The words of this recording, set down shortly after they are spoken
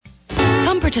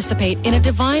Come participate in a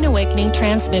Divine Awakening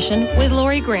transmission with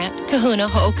Lori Grant, Kahuna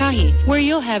Ho'okahi, where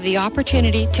you'll have the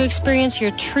opportunity to experience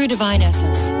your true divine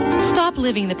essence. Stop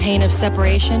living the pain of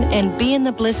separation and be in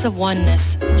the bliss of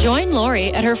oneness. Join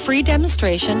Lori at her free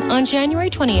demonstration on January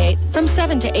 28th from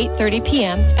 7 to 8:30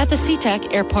 p.m. at the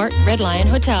SeaTac Airport Red Lion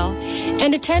Hotel,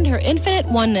 and attend her Infinite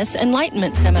Oneness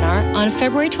Enlightenment Seminar on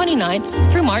February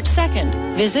 29th through March 2nd.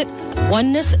 Visit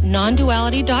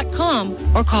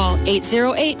onenessnonduality.com or call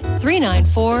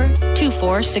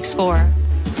 808-394-2464.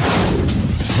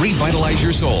 Revitalize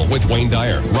your soul with Wayne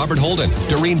Dyer, Robert Holden,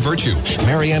 Doreen Virtue,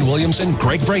 Marianne Williamson,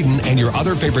 Greg Braden, and your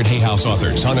other favorite Hay House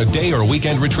authors on a day or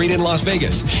weekend retreat in Las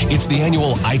Vegas. It's the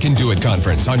annual I Can Do It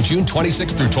conference on June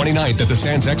 26th through 29th at the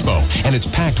Sands Expo, and it's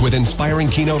packed with inspiring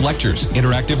keynote lectures,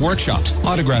 interactive workshops,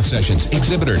 autograph sessions,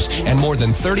 exhibitors, and more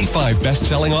than 35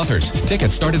 best-selling authors.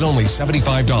 Tickets start at only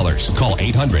 $75. Call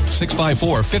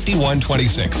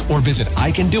 800-654-5126 or visit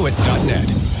icandoit.net.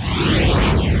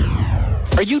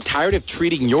 Are you tired of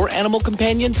treating your animal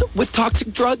companions with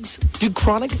toxic drugs? Do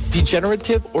chronic,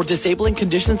 degenerative, or disabling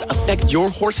conditions affect your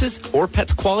horse's or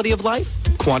pet's quality of life?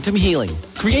 Quantum Healing,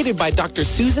 created by Dr.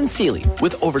 Susan Seeley,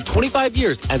 with over 25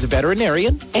 years as a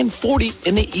veterinarian and 40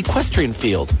 in the equestrian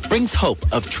field, brings hope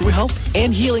of true health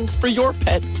and healing for your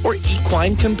pet or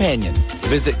equine companion.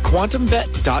 Visit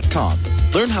quantumvet.com.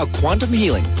 Learn how quantum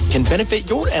healing can benefit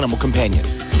your animal companion.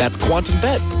 That's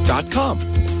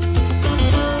quantumvet.com.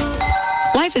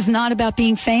 Life is not about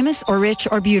being famous or rich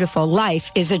or beautiful.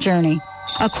 Life is a journey,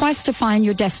 a quest to find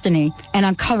your destiny and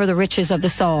uncover the riches of the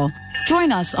soul.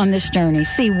 Join us on this journey.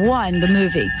 See One, the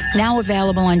movie, now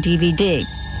available on DVD.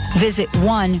 Visit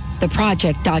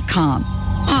onetheproject.com.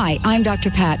 Hi, I'm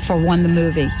Dr. Pat for One, the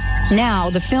movie. Now,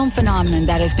 the film phenomenon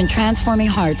that has been transforming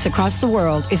hearts across the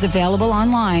world is available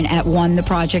online at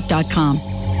onetheproject.com.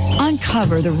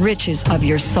 Uncover the riches of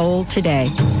your soul today.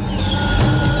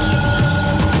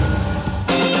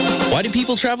 Why do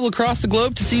people travel across the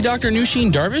globe to see Dr.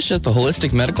 Nusheen Darvish at the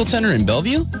Holistic Medical Center in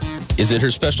Bellevue? Is it her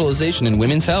specialization in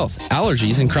women's health,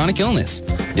 allergies, and chronic illness?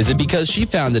 Is it because she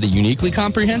founded a uniquely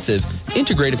comprehensive,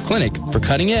 integrative clinic for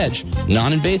cutting-edge,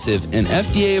 non-invasive, and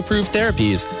FDA-approved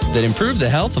therapies that improve the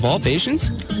health of all patients?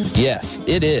 Yes,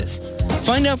 it is.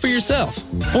 Find out for yourself.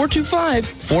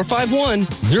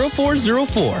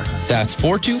 425-451-0404. That's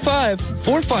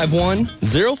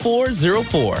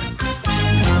 425-451-0404.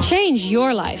 Change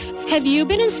your life. Have you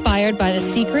been inspired by The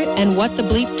Secret and What the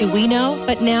Bleep Do We Know,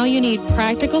 but now you need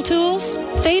practical tools?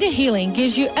 Theta Healing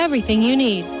gives you everything you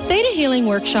need. Theta Healing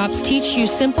workshops teach you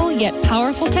simple yet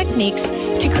powerful techniques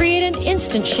to create an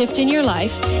instant shift in your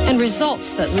life and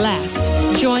results that last.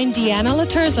 Join Deanna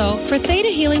Laterzo for Theta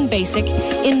Healing Basic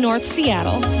in North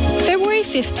Seattle, February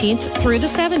 15th through the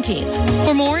 17th.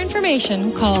 For more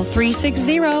information, call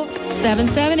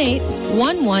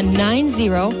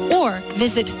 360-778-1190 or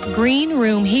visit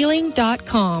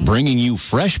greenroomhealing.com. Bringing you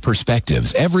fresh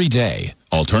perspectives every day.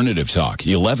 Alternative Talk,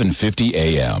 1150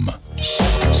 AM.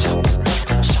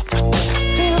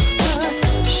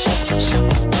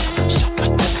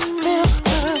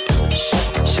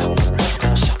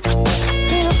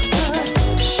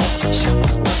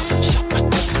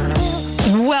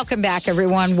 Welcome back,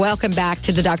 everyone. Welcome back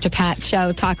to the Dr. Pat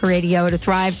Show, talk radio to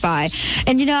thrive by.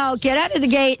 And, you know, get out of the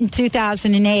gate in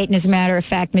 2008. And as a matter of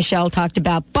fact, Michelle talked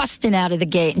about busting out of the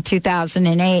gate in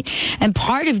 2008. And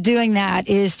part of doing that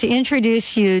is to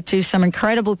introduce you to some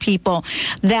incredible people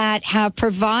that have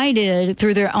provided,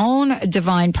 through their own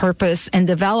divine purpose and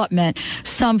development,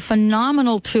 some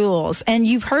phenomenal tools. And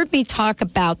you've heard me talk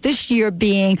about this year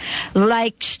being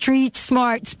like street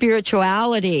smart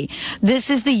spirituality. This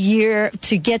is the year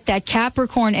to get that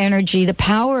Capricorn energy, the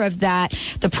power of that,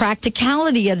 the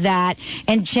practicality of that,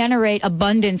 and generate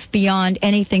abundance beyond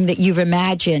anything that you've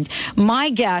imagined.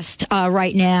 My guest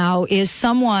right now is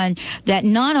someone that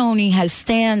not only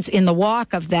stands in the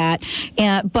walk of that,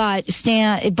 but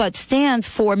stands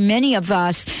for many of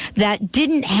us that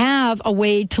didn't have a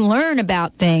way to learn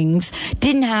about things,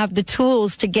 didn't have the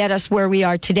tools to get us where we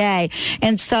are today.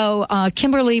 And so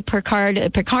Kimberly Picard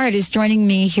is joining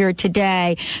me here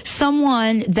today,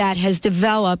 someone that has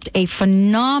developed a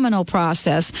phenomenal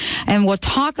process. And we'll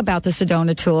talk about the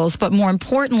Sedona tools, but more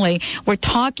importantly, we're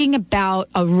talking about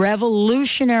a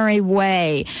revolutionary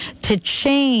way to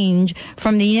change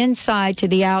from the inside to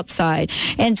the outside.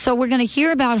 And so we're going to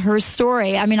hear about her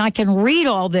story. I mean, I can read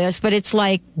all this, but it's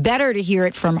like better to hear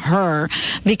it from her,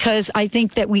 because I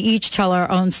think that we each tell our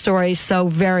own stories so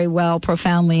very well,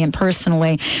 profoundly and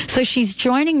personally. So she's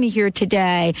joining me here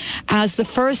today as the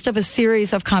first of a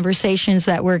series of conversations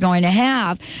that we're going to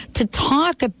have to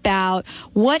talk about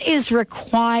what is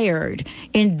required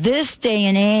in this day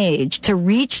and age to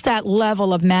reach that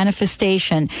level of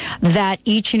manifestation that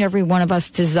each and every one of us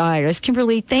desires.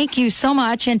 Kimberly, thank you so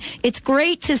much, and it's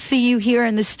great to see you here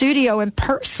in the studio in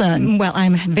person. Well,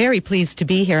 I'm very pleased to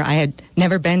be here. I had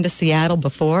never been to Seattle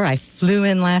before. I flew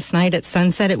in last night at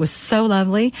sunset. It was so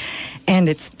lovely, and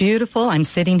it's beautiful. I'm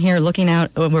sitting here looking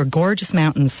out over gorgeous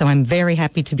mountains, so I'm very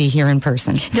happy to be here in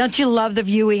person. Don't you love the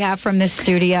view we have from this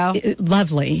studio?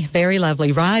 Lovely, very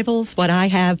lovely. Rivals what I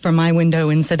have from my window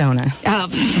in Sedona.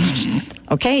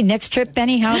 Okay, next trip,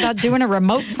 Benny, how about doing a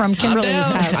remote from Kimberly's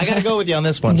house? I got to go with you on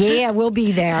this one. Yeah, we'll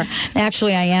be there.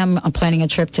 Actually, I am planning a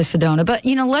trip to Sedona. But,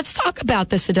 let's talk about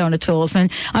the Sedona tools.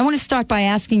 And I want to start by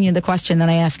asking you the question that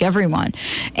I ask everyone.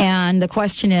 And the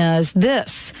question is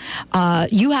this.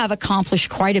 You have accomplished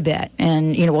quite a bit.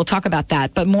 And, we'll talk about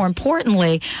that. But more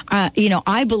importantly,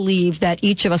 I believe that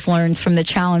each of us learns from the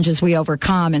challenges we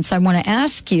overcome. And so I want to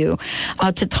ask you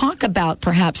to talk about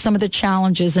perhaps some of the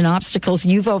challenges and obstacles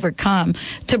you've overcome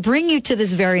to bring you to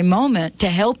this very moment to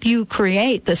help you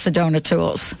create the Sedona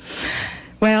tools.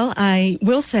 Well, I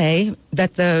will say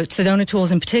that the Sedona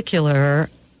tools in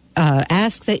particular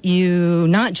ask that you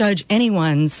not judge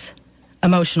anyone's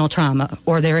emotional trauma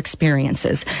or their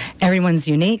experiences. Everyone's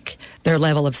unique. Their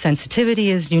level of sensitivity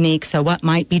is unique. So what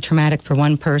might be traumatic for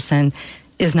one person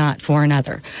is not for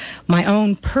another. My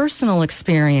own personal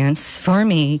experience for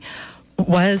me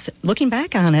was, looking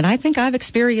back on it, I think I've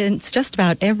experienced just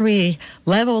about every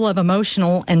level of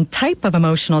emotional and type of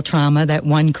emotional trauma that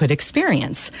one could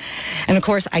experience. And of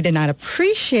course, I did not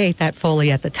appreciate that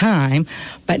fully at the time,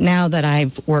 but now that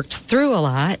I've worked through a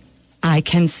lot, I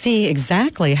can see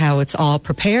exactly how it's all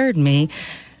prepared me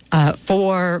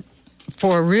for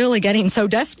really getting so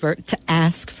desperate to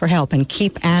ask for help and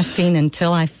keep asking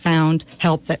until I found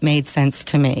help that made sense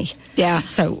to me. Yeah.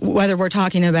 So whether we're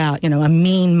talking about, a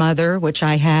mean mother, which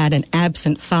I had, an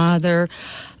absent father,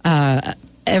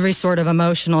 every sort of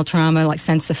emotional trauma, like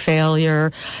sense of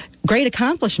failure, great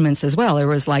accomplishments as well. There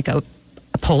was like a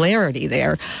polarity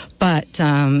there. But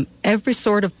every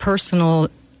sort of personal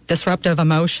disruptive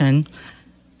emotion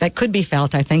that could be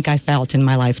felt, I think I felt in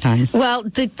my lifetime. Well,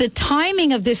 the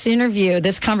timing of this interview,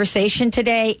 this conversation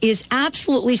today is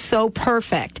absolutely so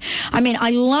perfect. I mean,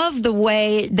 I love the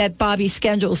way that Bobby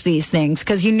schedules these things,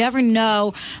 because you never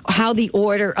know how the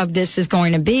order of this is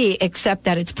going to be, except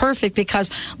that it's perfect,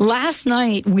 because last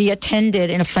night we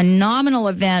attended in a phenomenal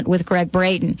event with Greg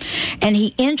Braden, and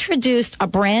he introduced a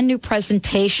brand new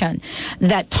presentation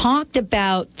that talked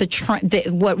about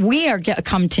what we are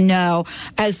come to know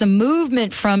as the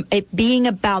movement from it being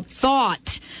about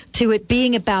thought to it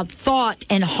being about thought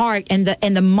and heart, and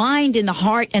the mind and the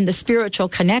heart and the spiritual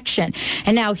connection.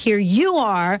 And now here you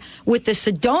are with the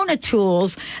Sedona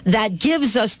tools that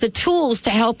gives us the tools to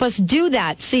help us do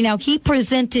that. See, now he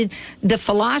presented the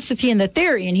philosophy and the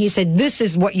theory, and he said, this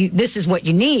is what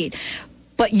you need.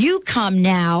 But you come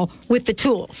now with the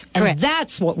tools, and Correct.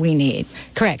 That's what we need.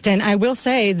 Correct. And I will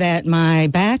say that my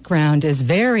background is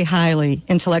very highly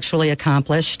intellectually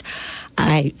accomplished.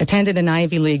 I attended an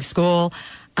Ivy League school.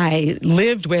 I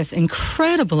lived with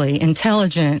incredibly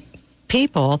intelligent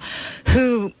people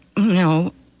who,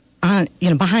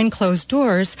 behind closed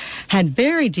doors had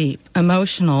very deep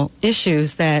emotional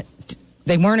issues that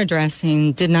they weren't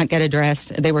addressing, did not get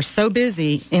addressed. They were so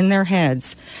busy in their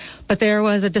heads. But there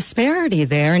was a disparity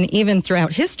there, and even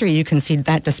throughout history you can see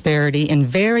that disparity in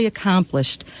very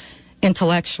accomplished,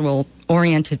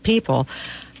 intellectual-oriented people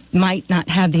might not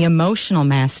have the emotional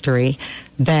mastery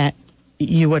that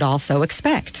you would also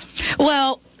expect.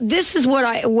 Well, this is what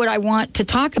I want to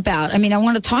talk about. I mean, I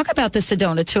want to talk about the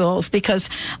Sedona tools because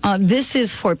this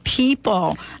is for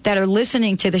people that are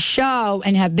listening to the show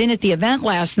and have been at the event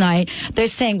last night. They're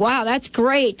saying, wow, that's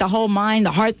great. The whole mind,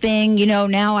 the heart thing,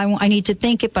 now I need to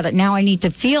think it, but now I need to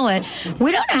feel it.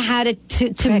 We don't know how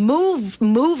to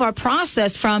move our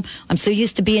process from I'm so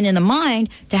used to being in the mind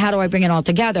to how do I bring it all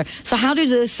together. So how do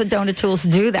the Sedona tools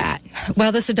do that?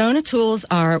 Well, the Sedona tools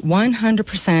are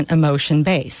 100%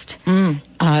 emotion-based.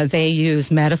 They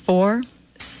use metaphor,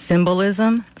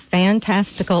 symbolism,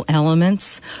 fantastical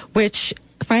elements, which,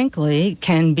 frankly,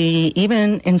 can be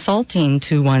even insulting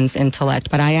to one's intellect.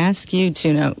 But I ask you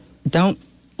to, don't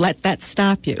let that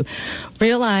stop you.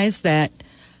 Realize that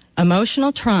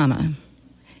emotional trauma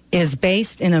is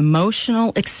based in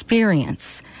emotional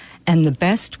experience. And the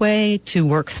best way to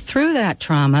work through that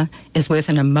trauma is with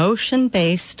an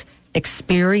emotion-based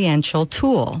experiential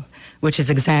tool, which is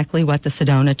exactly what the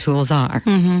Sedona tools are.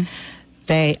 Mm-hmm.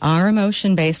 They are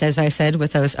emotion-based, as I said,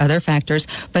 with those other factors,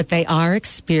 but they are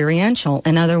experiential.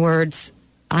 In other words,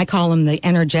 I call them the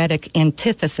energetic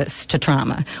antithesis to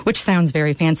trauma, which sounds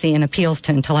very fancy and appeals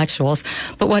to intellectuals.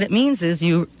 But what it means is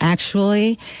you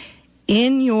actually,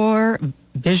 in your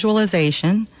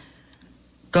visualization,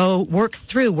 work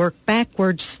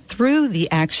backwards through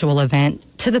the actual event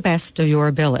to the best of your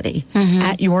ability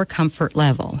at your comfort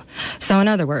level. So in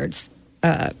other words,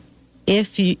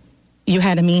 if you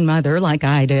had a mean mother like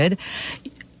I did,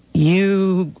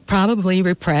 you probably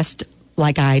repressed,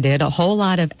 like I did, a whole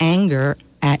lot of anger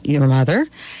at your mother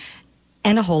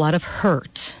and a whole lot of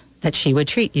hurt that she would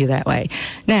treat you that way.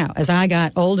 Now, as I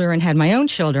got older and had my own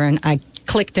children, I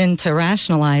clicked into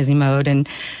rationalizing mode and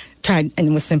tried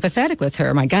and was sympathetic with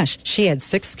her. My gosh, she had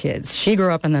 6 kids. She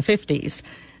grew up in the 50s.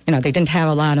 You know, they didn't have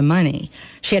a lot of money.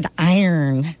 She had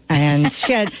iron, and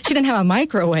she didn't have a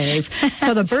microwave.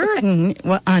 So the burden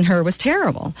on her was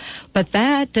terrible. But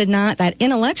that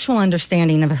intellectual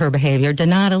understanding of her behavior did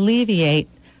not alleviate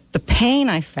the pain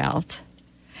I felt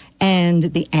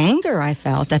and the anger I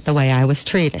felt at the way I was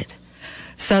treated.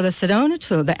 So the Sedona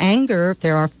tool, the anger,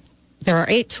 there are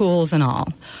 8 tools in all.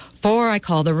 4 I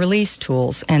call the release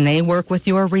tools, and they work with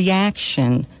your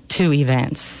reaction to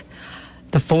events.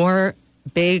 The 4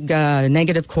 big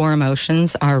negative core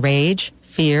emotions are rage,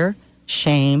 fear,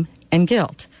 shame, and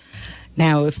guilt.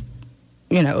 Now, if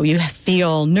you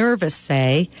feel nervous,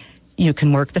 say, you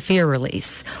can work the fear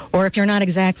release. Or if you're not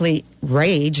exactly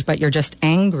rage, but you're just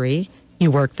angry,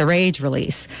 you work the rage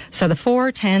release. So the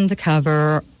 4 tend to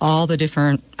cover all the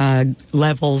different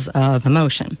levels of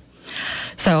emotion.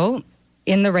 So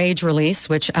in the rage release,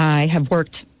 which I have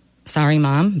worked, sorry,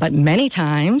 Mom, but many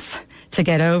times to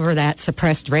get over that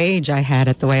suppressed rage I had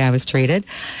at the way I was treated,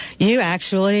 you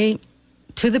actually,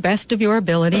 to the best of your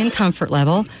ability and comfort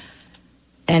level,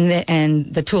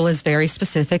 and the tool is very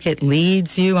specific. It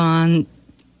leads you on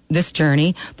this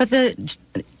journey, but the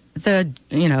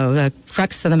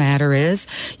crux of the matter is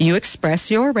you express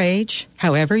your rage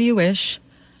however you wish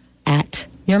at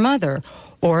your mother,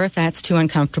 or if that's too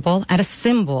uncomfortable, at a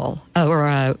symbol or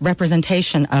a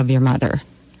representation of your mother.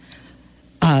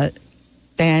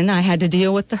 Then I had to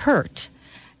deal with the hurt.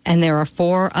 And there are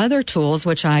 4 other tools,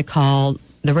 which I call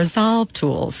the resolve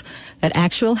tools, that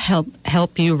actually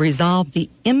help you resolve the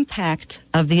impact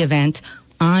of the event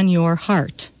on your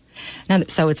heart. Now,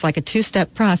 so it's like a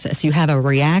 2-step process. You have a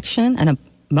reaction, an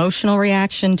emotional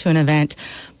reaction to an event,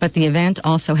 but the event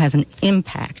also has an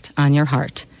impact on your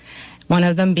heart. One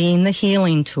of them being the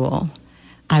healing tool.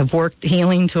 I've worked the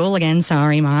healing tool, again,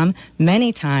 sorry, Mom,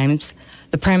 many times.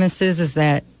 The premise is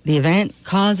that the event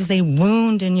causes a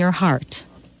wound in your heart,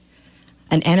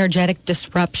 an energetic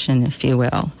disruption, if you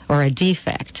will, or a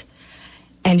defect.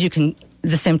 And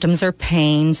the symptoms are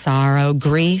pain, sorrow,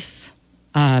 grief,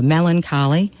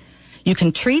 melancholy. You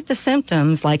can treat the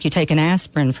symptoms like you take an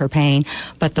aspirin for pain,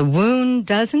 but the wound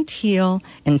doesn't heal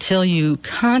until you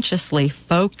consciously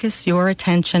focus your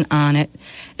attention on it.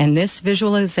 And this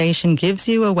visualization gives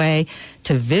you a way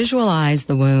to visualize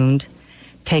the wound,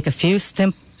 take a few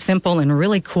simple and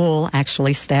really cool,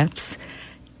 actually, steps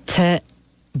to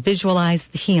visualize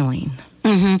the healing.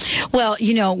 Mm-hmm. Well,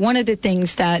 one of the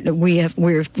things that we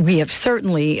have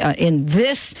certainly in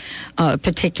this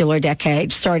particular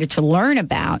decade started to learn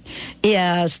about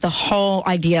is the whole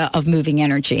idea of moving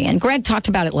energy. And Greg talked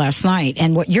about it last night.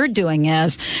 And what you're doing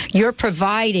is you're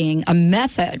providing a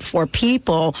method for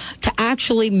people to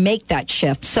actually make that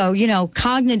shift. So,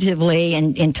 cognitively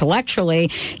and intellectually,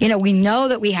 we know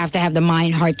that we have to have the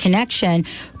mind-heart connection.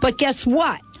 But guess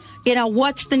what?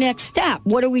 What's the next step?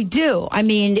 What do we do? I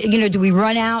mean, do we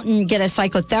run out and get a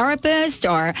psychotherapist,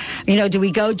 or, do we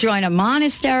go join a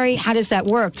monastery? How does that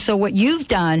work? So what you've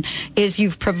done is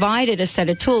you've provided a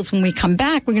set of tools. When we come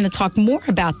back, we're going to talk more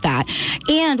about that.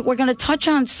 And we're going to touch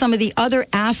on some of the other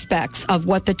aspects of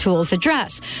what the tools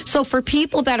address. So for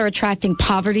people that are attracting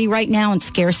poverty right now and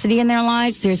scarcity in their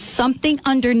lives, there's something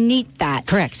underneath that.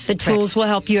 Correct. The tools will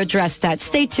help you address that.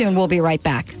 Stay tuned. We'll be right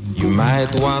back. You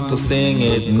might want to sing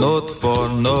it note for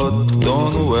note,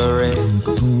 don't worry.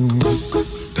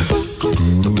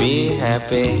 Be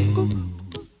happy.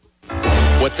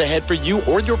 What's ahead for you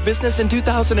or your business in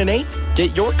 2008?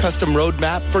 Get your custom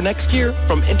roadmap for next year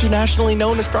from internationally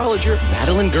known astrologer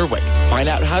Madeline Gerwick. Find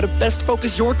out how to best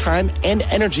focus your time and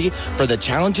energy for the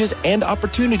challenges and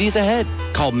opportunities ahead.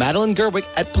 Call Madeline Gerwick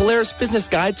at Polaris Business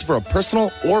Guides for a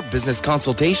personal or business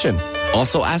consultation.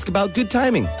 Also ask about good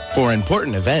timing for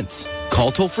important events.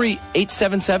 Call toll-free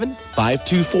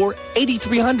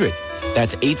 877-524-8300.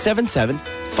 That's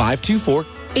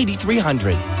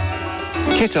 877-524-8300.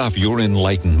 Kick off your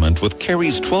enlightenment with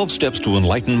Carrie's 12 Steps to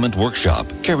Enlightenment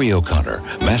workshop. Carrie O'Connor,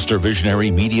 master visionary,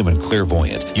 medium, and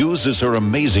clairvoyant, uses her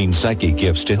amazing psychic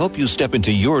gifts to help you step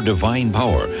into your divine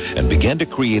power and begin to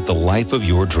create the life of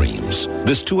your dreams.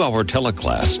 This 2-hour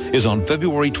teleclass is on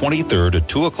February 23rd at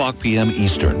 2 o'clock p.m.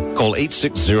 Eastern. Call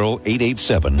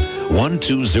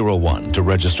 860-887-1201 to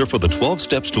register for the 12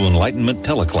 Steps to Enlightenment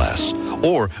teleclass,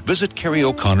 or visit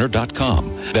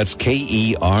CarrieO'Connor.com. That's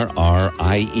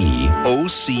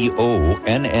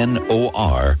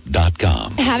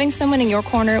KerrieOconnor.com. Having someone in your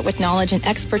corner with knowledge and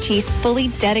expertise fully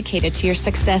dedicated to your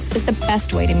success is the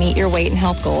best way to meet your weight and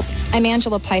health goals. I'm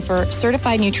Angela Pfeiffer,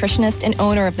 certified nutritionist and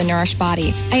owner of the Nourish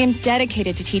Body. I am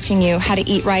dedicated to teaching you how to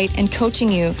eat right and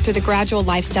coaching you through the gradual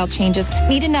lifestyle changes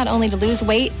needed not only to lose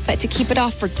weight, but to keep it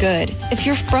off for good. If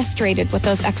you're frustrated with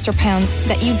those extra pounds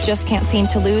that you just can't seem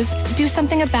to lose, do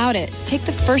something about it. Take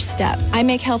the first step. I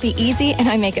make healthy easy and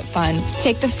I make it fun.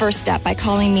 Take the first step by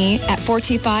calling me at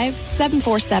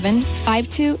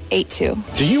 425-747-5282.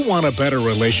 Do you want a better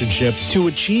relationship, to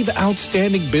achieve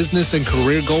outstanding business and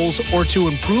career goals, or to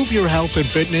improve your health and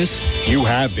fitness? You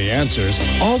have the answers.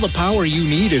 All the power you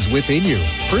need is within you.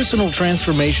 Personal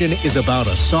transformation is about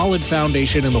a solid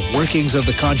foundation in the workings of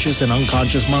the conscious and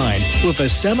unconscious mind, with a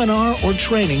seminar or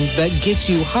training that gets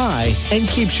you high and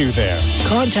keeps you there.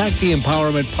 Contact the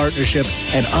Empowerment Partnership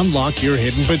and unlock your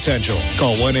hidden potential.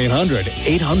 Call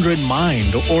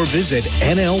 1-800-800-MIND or visit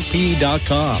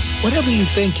NLP.com. Whatever you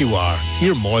think you are,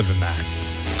 you're more than that.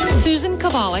 Susan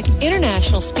Kovalik,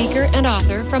 international speaker and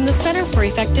author from the Center for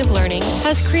Effective Learning,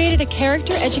 has created a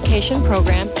character education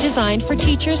program designed for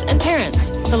teachers and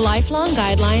parents. The lifelong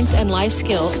guidelines and life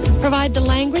skills provide the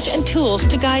language and tools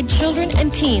to guide children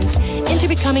and teens into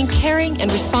becoming caring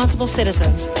and responsible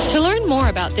citizens. To learn more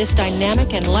about this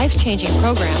dynamic and life-changing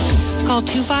program, call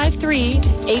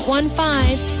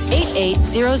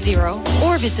 253-815-8800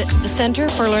 or visit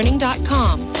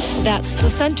thecenterforlearning.com. That's the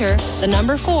center, the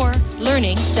number 4,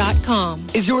 learning.com.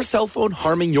 Is your cell phone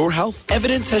harming your health?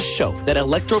 Evidence has shown that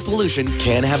electropollution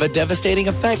can have a devastating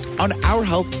effect on our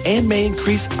health and may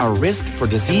increase our risk for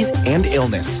disease and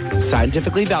illness.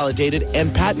 Scientifically validated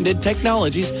and patented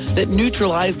technologies that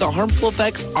neutralize the harmful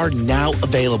effects are now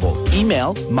available.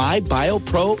 Email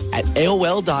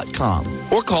mybiopro@aol.com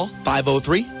or call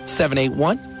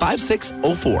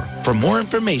 503-781-5604. For more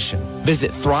information,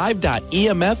 visit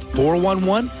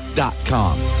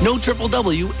thrive.emf411.com. No triple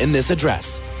W in this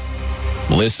address.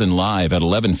 Listen live at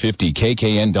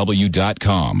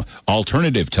 1150kknw.com.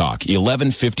 Alternative Talk,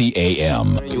 1150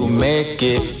 AM. You make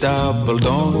it double,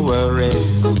 don't worry.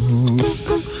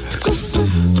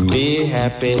 Be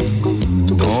happy,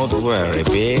 don't worry,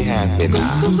 be happy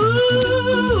now.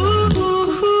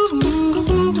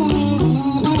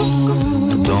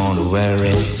 Don't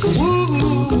worry,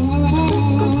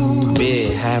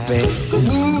 be happy.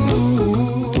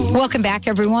 Welcome back,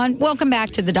 everyone. Welcome back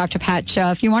to the Dr. Pat Show.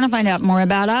 If you want to find out more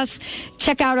about us,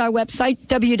 check out our website,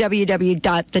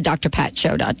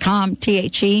 www.thedrpatshow.com,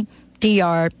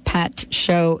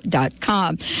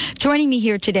 THEDRPatShow.com. Joining me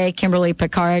here today, Kimberly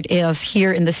Picard is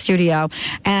here in the studio,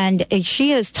 and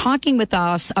she is talking with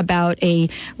us about a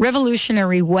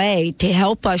revolutionary way to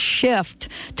help us shift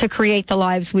to create the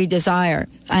lives we desire.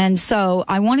 And so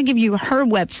I want to give you her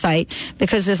website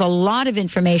because there's a lot of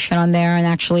information on there and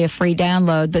actually a free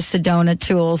download, the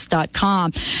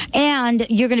SedonaTools.com. And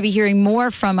you're going to be hearing more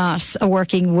from us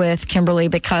working with Kimberly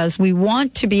because we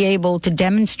want to be able to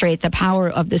demonstrate the power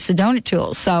of the Sedona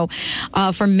tools. So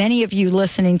for many of you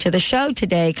listening to the show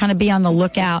today, kind of be on the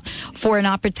lookout for an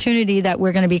opportunity that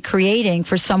we're going to be creating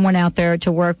for someone out there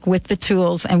to work with the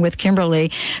tools and with Kimberly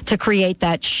to create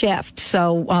that shift.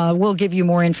 So we'll give you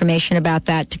more information about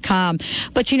that to come.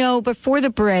 But, you know, before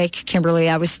the break, Kimberly,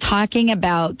 I was talking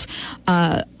about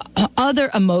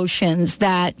other emotions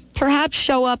that perhaps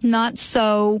show up not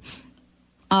so,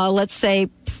 let's say,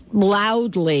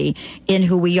 loudly in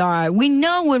who we are. We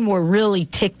know when we're really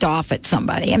ticked off at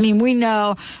somebody. I mean, we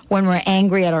know when we're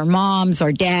angry at our moms,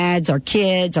 our dads, our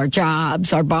kids, our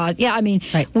jobs, our boss. Yeah, I mean,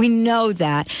 right. We know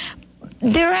that.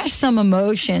 There are some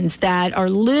emotions that are a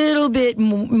little bit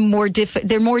more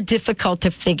they're more difficult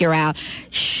to figure out.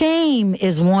 Shame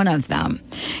is one of them.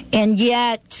 And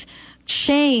yet,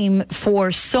 shame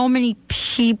for so many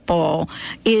people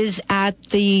is at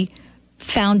the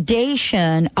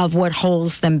foundation of what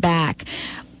holds them back.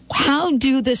 how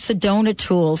do the Sedona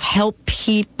tools help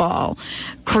people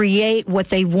create what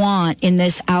they want in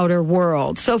this outer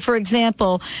world? So, for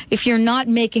example, if you're not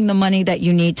making the money that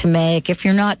you need to make, if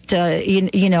you're not,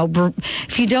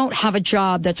 if you don't have a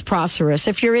job that's prosperous,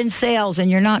 if you're in sales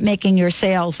and you're not making your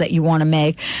sales that you want to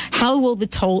make, how will the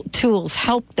tools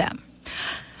help them?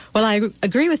 Well, I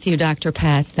agree with you, Dr.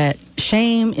 Pat, that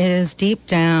shame is deep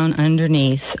down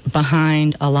underneath,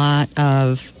 behind a lot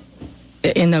of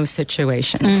in those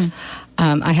situations.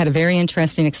 I had a very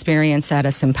interesting experience at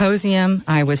a symposium.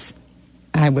 I was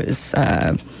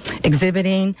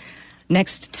exhibiting.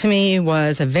 Next to me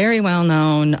was a very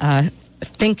well-known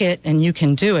think it and you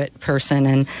can do it person,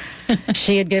 and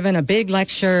she had given a big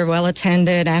lecture, well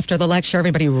attended. After the lecture,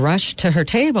 everybody rushed to her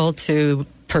table to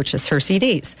purchase her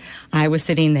CDs. I was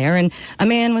sitting there, and a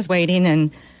man was waiting, and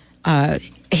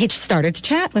he started to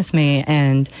chat with me,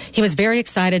 and he was very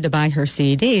excited to buy her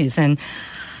CDs. And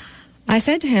I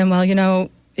said to him, well,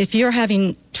 if you're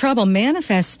having trouble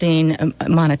manifesting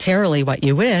monetarily what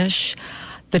you wish,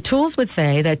 the tools would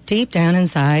say that deep down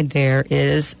inside there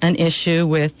is an issue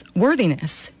with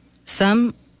worthiness.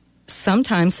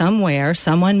 Sometime, somewhere,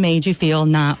 someone made you feel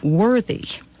not worthy.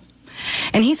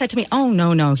 And he said to me, oh,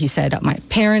 no, he said, my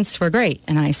parents were great.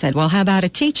 And I said, well, how about a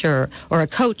teacher or a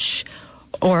coach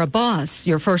or a boss,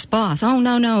 your first boss? Oh,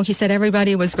 no. He said,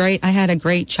 everybody was great. I had a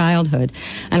great childhood.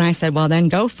 And I said, well, then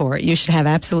go for it. You should have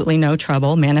absolutely no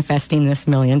trouble manifesting this $1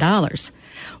 million.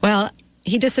 Well,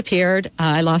 he disappeared.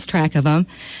 I lost track of him.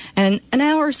 And an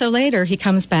hour or so later, he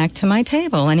comes back to my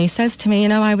table and he says to me,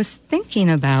 I was thinking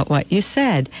about what you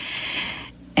said.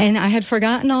 And I had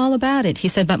forgotten all about it. He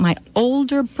said, but my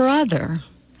older brother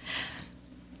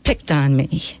picked on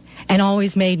me and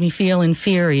always made me feel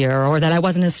inferior, or that I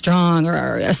wasn't as strong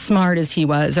or as smart as he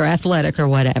was, or athletic or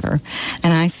whatever.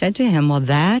 And I said to him, well,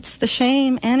 that's the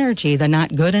shame energy, the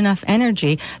not good enough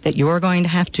energy that you're going to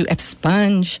have to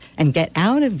expunge and get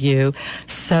out of you.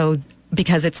 So,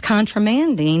 because it's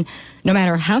contramanding, no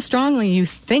matter how strongly you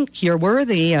think you're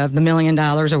worthy of the $1 million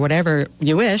or whatever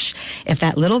you wish, if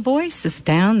that little voice is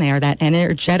down there, that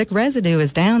energetic residue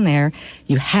is down there,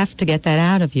 you have to get that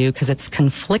out of you because it's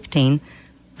conflicting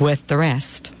with the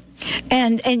rest.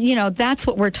 And that's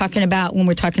what we're talking about when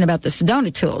we're talking about the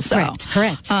Sedona tools. So.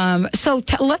 Correct. So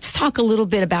let's talk a little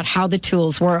bit about how the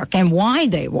tools work and why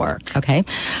they work. Okay.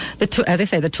 As I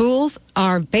say, the tools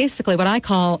are basically what I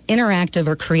call interactive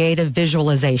or creative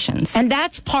visualizations. And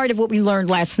that's part of what we learned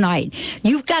last night.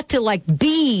 You've got to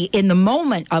be in the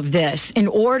moment of this in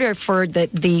order for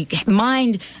the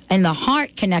mind and the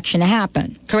heart connection to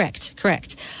happen. Correct.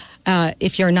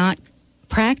 If you're not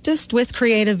practiced with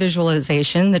creative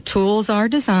visualization, the tools are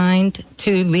designed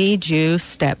to lead you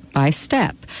step by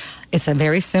step. It's a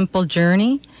very simple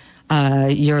journey.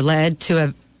 You're led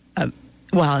to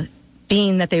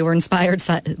being that they were inspired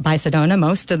by Sedona,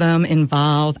 most of them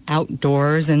involve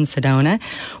outdoors in Sedona,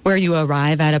 where you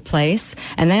arrive at a place,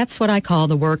 and that's what I call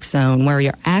the work zone, where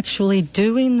you're actually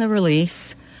doing the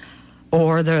release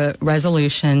or the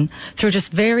resolution through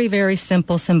just very, very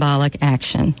simple symbolic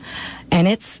action. And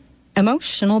it's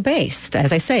emotional based.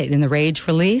 As I say, in the rage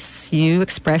release, you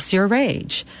express your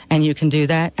rage, and you can do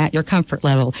that at your comfort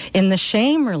level. In the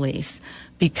shame release,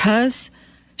 because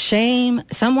shame,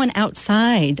 someone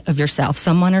outside of yourself,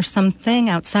 someone or something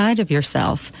outside of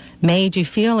yourself made you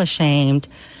feel ashamed,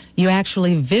 you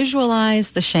actually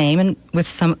visualize the shame, and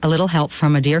with a little help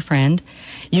from a dear friend,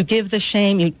 you give the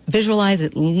shame, you visualize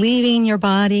it leaving your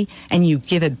body, and you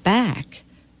give it back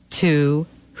to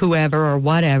whoever or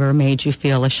whatever made you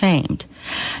feel ashamed.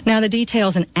 Now, the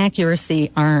details and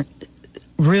accuracy aren't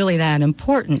really that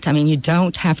important. I mean, you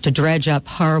don't have to dredge up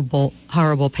horrible,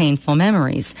 painful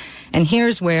memories. And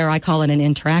here's where I call it an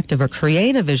interactive or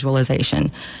creative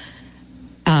visualization.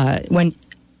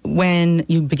 When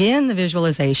you begin the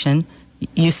visualization,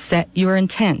 you set your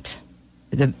intent.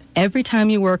 Every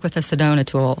time you work with a Sedona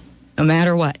tool, no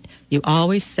matter what, you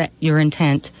always set your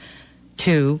intent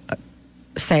to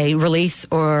say release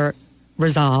or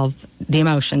resolve the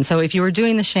emotion. So if you were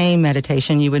doing the shame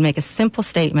meditation, you would make a simple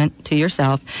statement to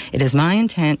yourself: it is my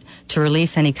intent to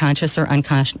release any conscious or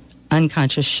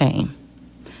unconscious shame.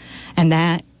 And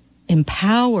that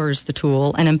empowers the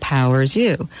tool and empowers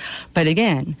you. But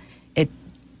again, it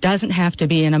doesn't have to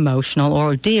be an emotional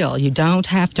ordeal. You don't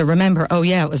have to remember, oh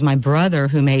yeah, it was my brother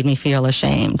who made me feel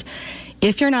ashamed.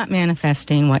 If you're not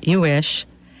manifesting what you wish,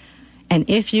 and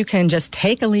if you can just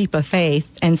take a leap of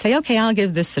faith and say, okay, I'll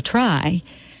give this a try,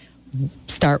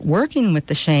 start working with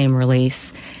the shame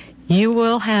release, you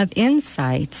will have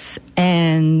insights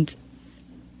and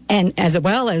as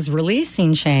well as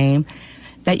releasing shame,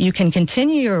 that you can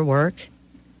continue your work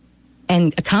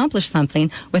and accomplish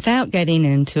something without getting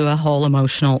into a whole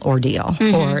emotional ordeal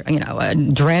or, a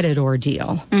dreaded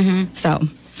ordeal. So...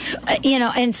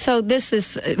 and so this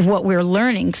is what we're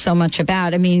learning so much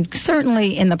about. I mean,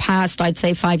 certainly in the past, I'd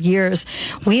say 5 years,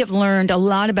 we have learned a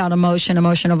lot about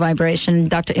emotional vibration.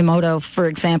 Dr. Emoto, for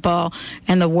example,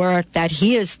 and the work that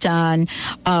he has done,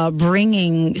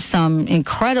 bringing some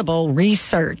incredible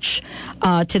research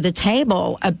to the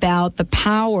table about the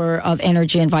power of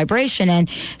energy and vibration. And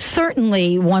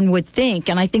certainly one would think,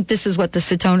 and I think this is what the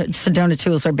Sedona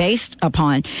tools are based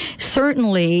upon,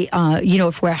 certainly,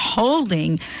 if we're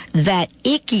holding that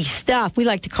icky stuff, we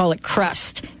like to call it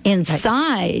crust,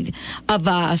 inside of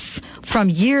us from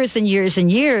years and years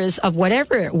and years of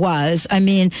whatever it was. I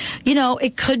mean,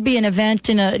 it could be an event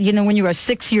when you were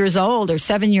 6 years old or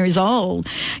 7 years old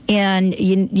and,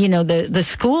 the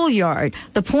schoolyard.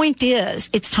 The point is,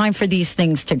 it's time for these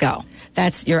things to go.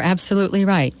 You're absolutely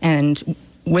right. And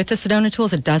with the Sedona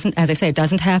tools, it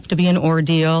doesn't have to be an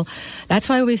ordeal. That's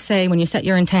why we say when you set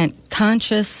your intent,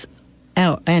 conscious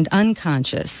and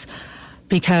unconscious,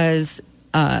 because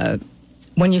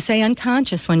when you say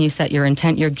unconscious, when you set your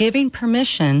intent, you're giving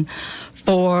permission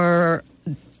for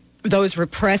those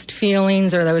repressed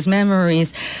feelings or those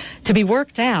memories to be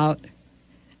worked out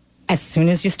as soon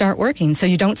as you start working. So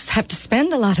you don't have to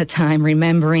spend a lot of time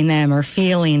remembering them or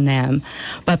feeling them.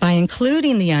 But by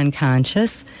including the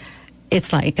unconscious,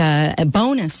 it's like a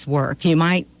bonus work. You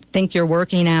might think you're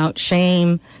working out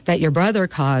shame that your brother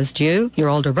caused you, your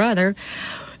older brother,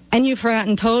 and you've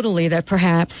forgotten totally that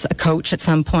perhaps a coach at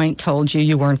some point told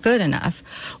you weren't good enough.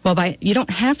 Well, you don't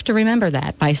have to remember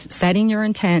that by setting your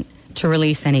intent to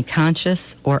release any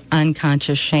conscious or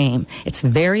unconscious shame. It's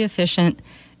very efficient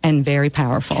and very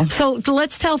powerful. So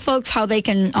let's tell folks how they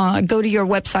can go to your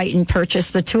website and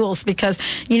purchase the tools, because,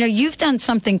 you've done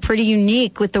something pretty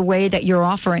unique with the way that you're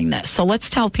offering this. So let's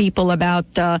tell people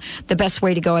about the best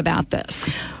way to go about this.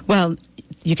 Well,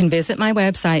 you can visit my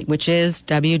website, which is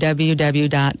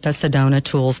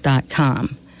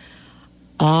www.thesedonatools.com.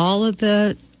 All of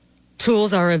the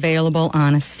tools are available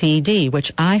on a CD,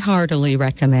 which I heartily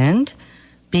recommend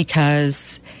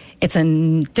because it's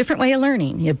a different way of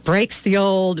learning. It breaks the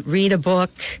old read a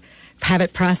book, have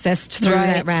it processed through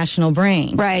that rational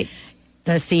brain. Right.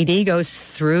 The CD goes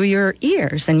through your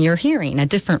ears and your hearing a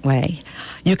different way.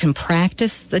 You can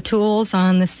practice the tools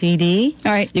on the CD.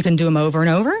 All right. You can do them over and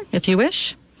over if you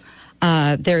wish.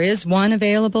 There is one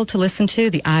available to listen to,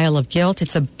 The Isle of Guilt.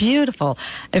 It's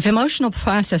if emotional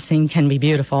processing can be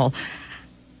beautiful,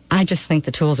 I just think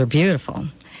the tools are beautiful.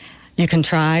 You can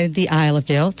try The Isle of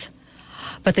Guilt.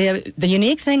 But the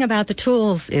unique thing about the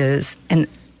tools is, and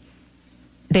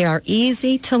they are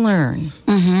easy to learn.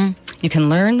 You can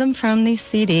learn them from the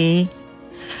CD,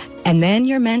 and then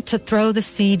you're meant to throw the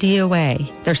CD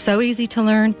away. They're so easy to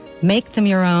learn. Make them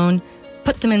your own.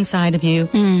 Put them inside of you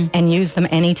and use them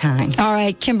anytime. All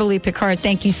right, Kimberly Picard,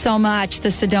 thank you so much.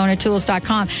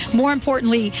 TheSedonaTools.com. More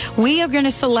importantly, we are going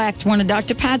to select one of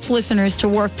Dr. Pat's listeners to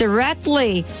work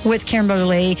directly with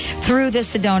Kimberly through the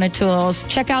Sedona Tools.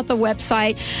 Check out the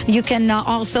website. You can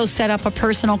also set up a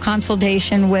personal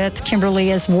consultation with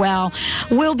Kimberly as well.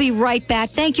 We'll be right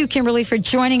back. Thank you, Kimberly, for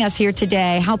joining us here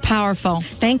today. How powerful.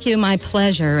 Thank you, my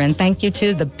pleasure. And thank you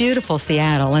to the beautiful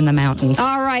Seattle and the mountains.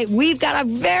 All right, we've got a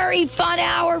very fun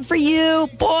hour for you.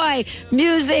 Boy,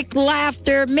 music,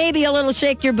 laughter, maybe a little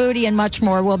shake your booty and much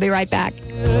more. We'll be right back.